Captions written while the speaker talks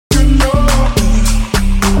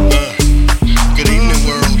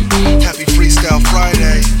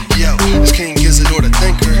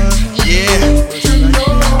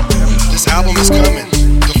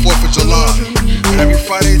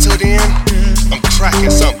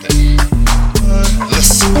thinking something.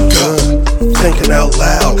 Let's go. Thinking out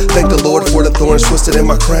loud, thank the Lord for the thorns twisted in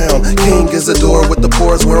my crown. King is adored with the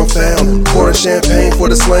pores where I'm found. Pouring champagne for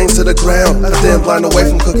the slain to the ground. I then blind away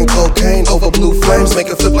from cooking cocaine over blue flames,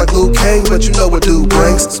 make it flip like Luke Kane. But you know what dude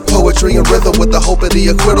brings poetry and rhythm with the hope of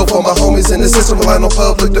the acquittal for my homies in the system, relying on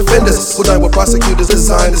public defenders who night with prosecutors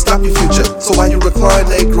designed to stop your future. So while you recline,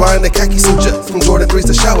 they grind the khaki suit ya. From Jordan 3s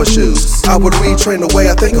to shower shoes, I would retrain the way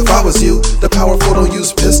I think if I was you. The powerful don't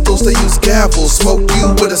use pistols, they use gavels. Smoke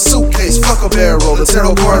you with a suitcase, fuck a barrel. The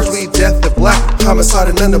tarot cards read death and black. Homicide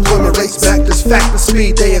and unemployment rates back. This fact, the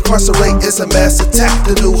speed they incarcerate is a mass attack.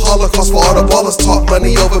 The new Holocaust for all the ballers talk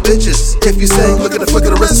money over bitches. If you saying look at the flick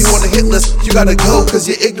of the wrist, you on the hit list, you gotta go, cause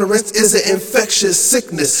your ignorance is an infectious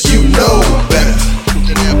sickness. You know better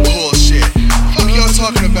than that bullshit. Fuck y'all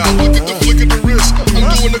talking about? Look at the flick of the wrist. I'm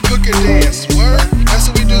doing the cooking dance. Word? That's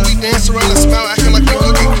what we do. We dance around and smile, acting like we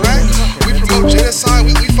cooking crack. We promote genocide.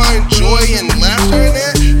 We find joy and laughter in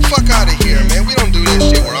that. Fuck out of here, man. We don't do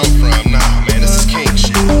this shit where I'm from. Nah, man. This is king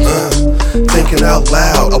shit. Thinking out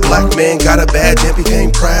loud, a black man got a badge and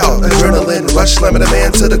became proud. Adrenaline rush slamming a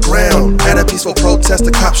man to the ground. At a peaceful protest,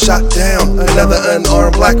 the cop shot down another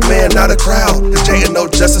unarmed black man, not a crowd. It's J and no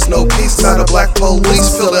justice, no peace. Not a black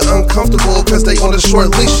police feeling uncomfortable cause they on a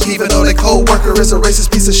short leash. Even though their co-worker is a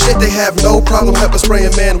racist piece of shit, they have no problem pepper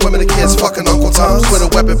spraying men, women, and kids fucking Uncle Toms with a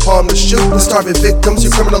weapon palm to shoot the starving victims.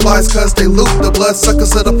 You criminalize cause they loot the blood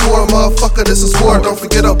suckers of the poor. Motherfucker, this is war. Don't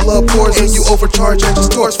forget our blood pours and you overcharge and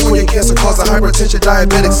distorts for your cancer cause a hypertension,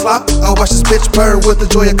 diabetic slop. I watch this bitch burn with the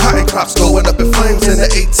joy of cotton crops going up in flames in the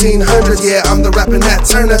 1800s. Yeah, I'm the rapping Nat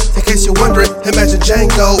Turner. In case you're wondering, imagine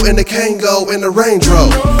Django and the Kango in the Range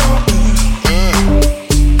Rover.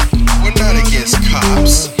 We're not against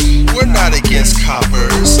cops. We're not against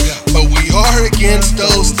coppers, but we are against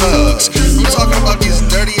those thugs. I'm talking about these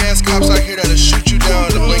dirty ass cops out here that'll shoot you down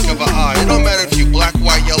in the blink of an eye. It don't matter if you black,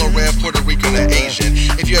 white, yellow, red, Puerto Rican, or Asian.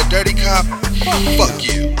 If you're a dirty cop, fuck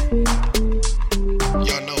you.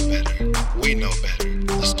 Y'all know better. We know better.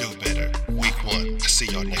 Let's do better. Week 1. I see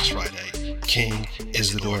y'all next Friday. King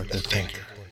is the Lord the Thinker.